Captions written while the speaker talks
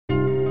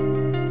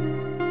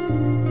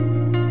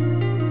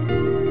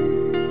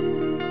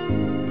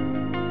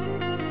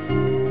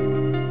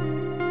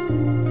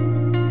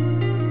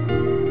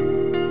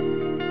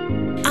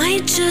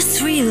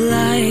just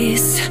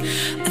realized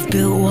I've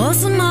built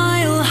walls a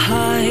mile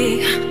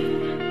high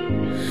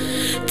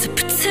to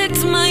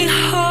protect my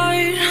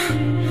heart,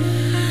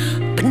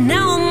 but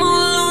now I'm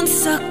all alone,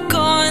 stuck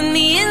on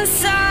the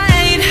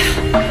inside.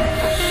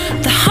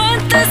 The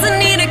heart doesn't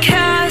need a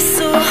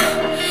castle,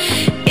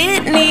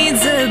 it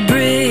needs a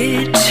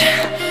bridge.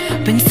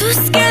 Been too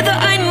scared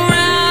that I'd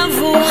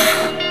unravel.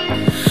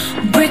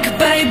 Brick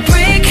by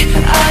brick,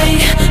 I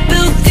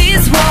built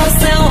these walls.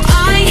 Now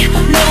I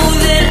know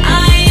that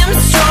I am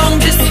strong.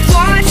 Just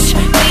watch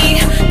me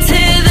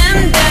tear them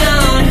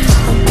down.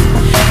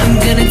 I'm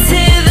gonna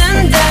tear them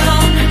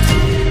down.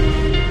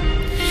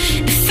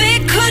 If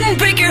it couldn't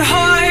break your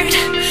heart,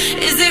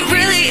 is it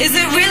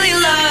really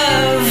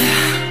love?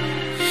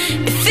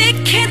 If it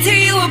can't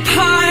tear you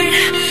apart,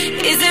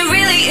 is it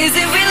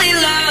really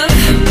love?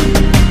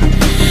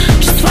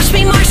 Just watch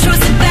me march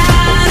towards the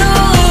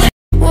battle.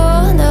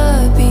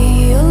 Wanna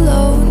be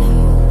alone,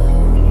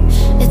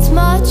 it's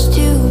much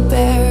to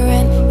bear,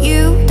 and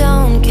you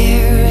don't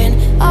care, and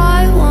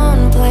I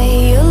won't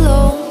play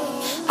alone.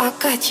 I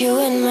got you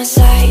in my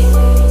sight,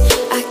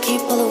 I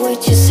keep all the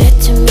words you said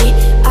to me.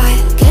 I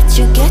get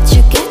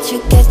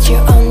you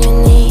on your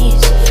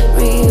knees,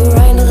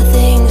 rewrite all the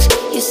things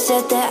you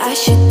said that I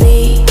should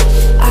be.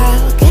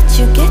 I'll get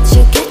you,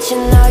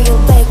 now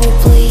you'll beg me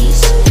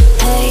please.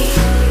 Hey,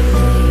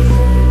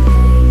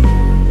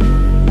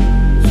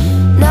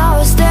 now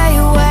I stay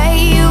away,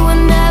 you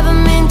were never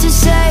meant to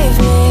save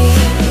me.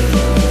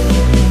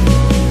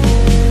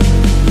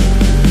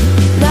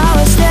 Now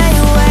I stay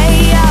away,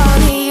 I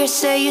don't hear you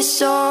say you're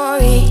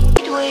sorry.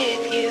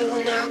 With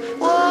you now,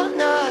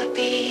 wanna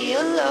be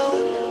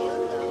alone.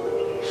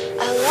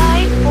 I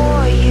lied for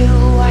you,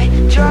 I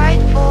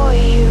tried for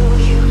you,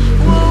 you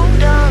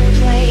wouldn't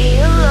play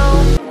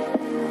alone.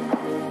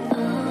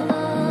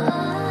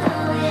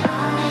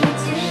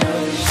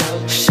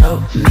 Show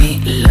me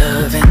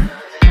loving,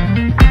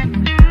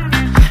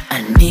 I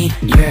need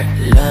your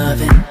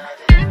loving,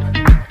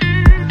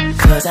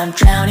 'cause I'm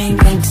drowning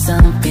in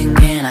something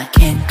and I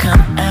can't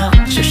come out.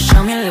 Just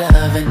show me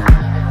loving,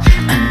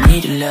 I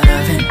need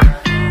loving.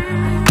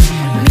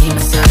 Me,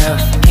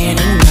 myself, ain't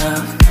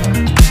enough.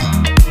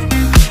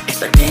 It's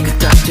like being a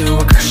dog to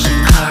a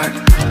crushing heart.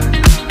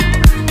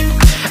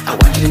 I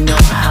want you to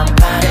know how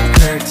bad it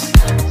hurts.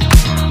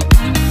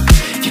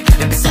 You got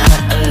me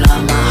beside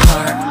along my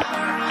heart.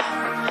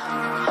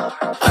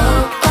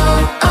 Oh, oh,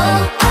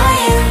 oh, are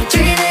you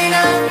dreaming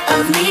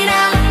of me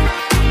now?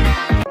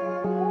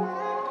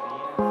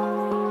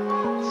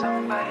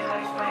 Somebody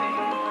like me.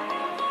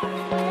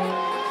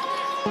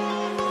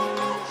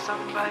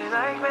 Somebody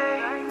like me.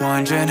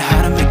 Wondering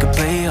how to make a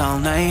play all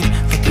night,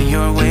 looking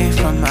your way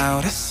from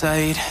out of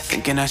sight,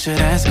 thinking I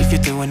should ask if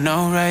you're doing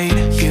alright.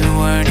 You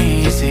weren't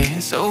easy,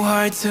 so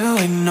hard to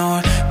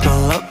ignore.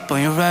 Pull up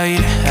on your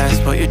right, ask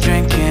what you're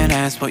drinking,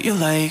 ask what you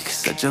like.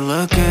 Said you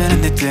look good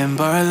in the dim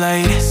bar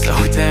light, so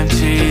damn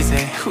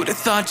cheesy. Who'd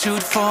have thought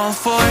you'd fall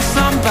for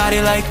somebody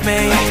like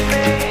me?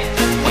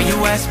 When you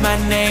asked my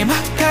name, I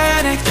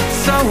panicked,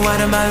 so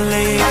out of my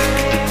league.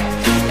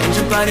 And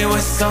your body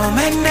was so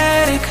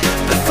magnetic.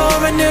 Before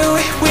I knew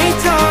it, we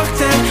talked,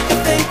 and I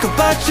think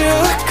about you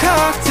a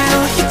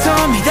cocktail. You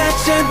told me that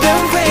you'd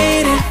been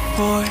waiting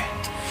for.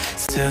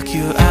 Took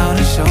you out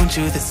and showed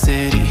you the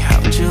city.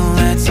 How'd you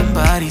let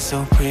somebody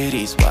so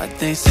pretty's what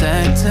they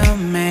said to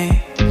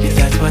me? Yeah,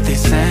 that's what they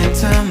said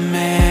to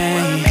me.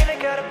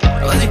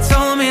 Well, they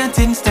told me I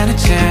didn't stand a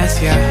chance,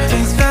 yeah.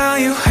 Face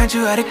value, had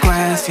you at a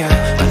glance, yeah.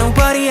 But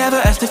nobody ever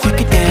asked if you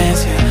could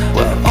dance, yeah.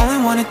 Well, only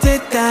one who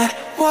did that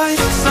was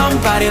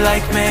somebody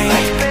like me.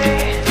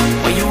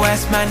 When you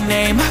asked my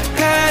name, I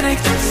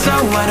panicked, so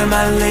out of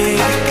my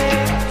league.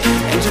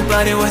 And your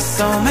body was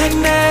so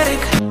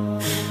magnetic.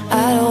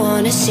 I don't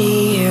wanna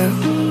see you,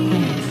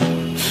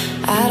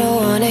 I don't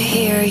wanna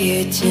hear you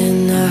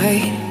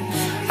tonight.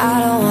 I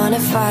don't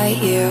wanna fight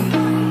you,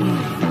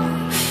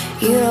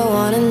 you don't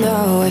wanna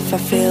know if I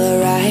feel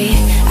alright.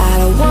 I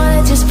don't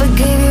wanna just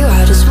forgive you,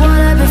 I just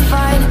wanna be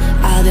fine.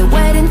 I've been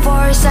waiting for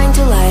a sign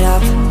to light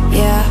up,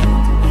 yeah.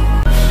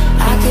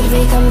 I could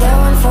become the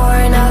one for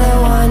another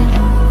one.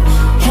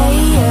 Hey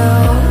you,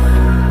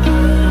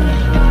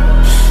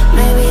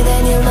 maybe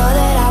then you'll know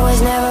that I was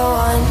never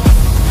one.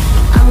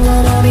 I'm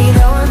gonna be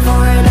the one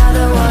for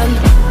another one.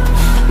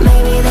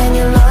 Maybe then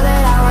you'll know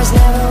that I was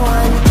never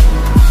one.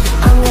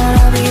 I'm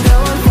gonna be the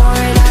one for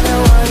another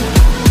one.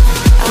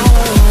 I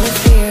don't wanna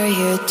fear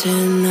you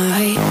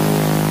tonight.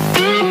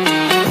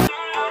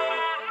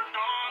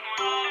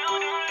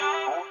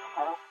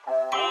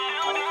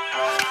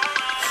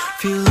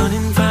 Feel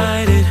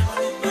uninvited,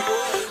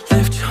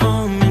 left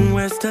home in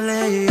West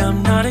LA,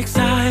 I'm not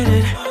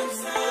excited.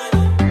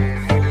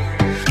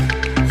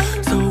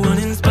 So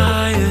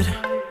uninspired,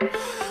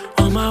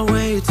 on my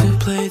way to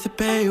play the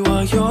bay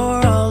while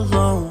you're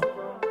alone.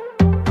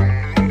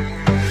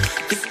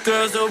 This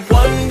girl's a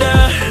wonder,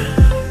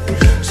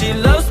 she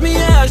loves me,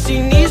 yeah,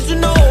 she needs to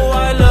know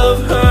I love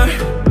her.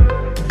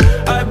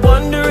 I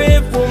wonder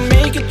if we'll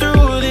make it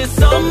through this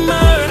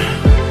summer.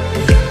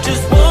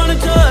 Just wanna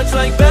touch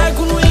like back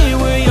when we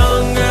were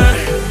younger.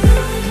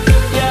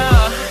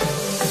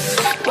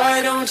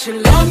 Why don't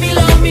you love me,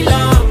 love me,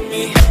 love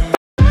me?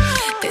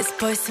 This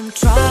boy's some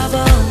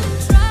trouble.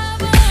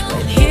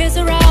 When he's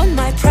around,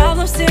 my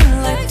problems seem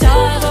like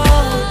double.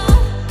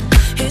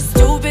 His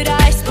stupid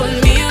eyes put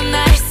me on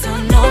ice, so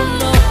no,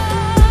 no.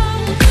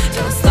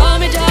 Don't slow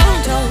me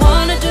down, don't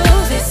wanna do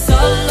this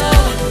solo.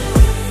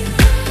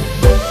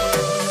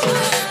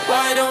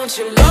 Why don't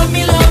you love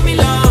me, love me,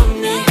 love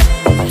me?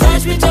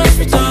 Touch me, touch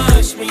me,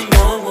 touch me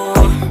no more.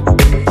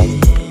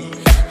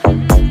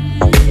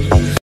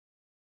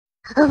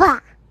 Wah,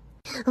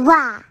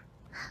 wah,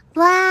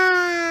 wah.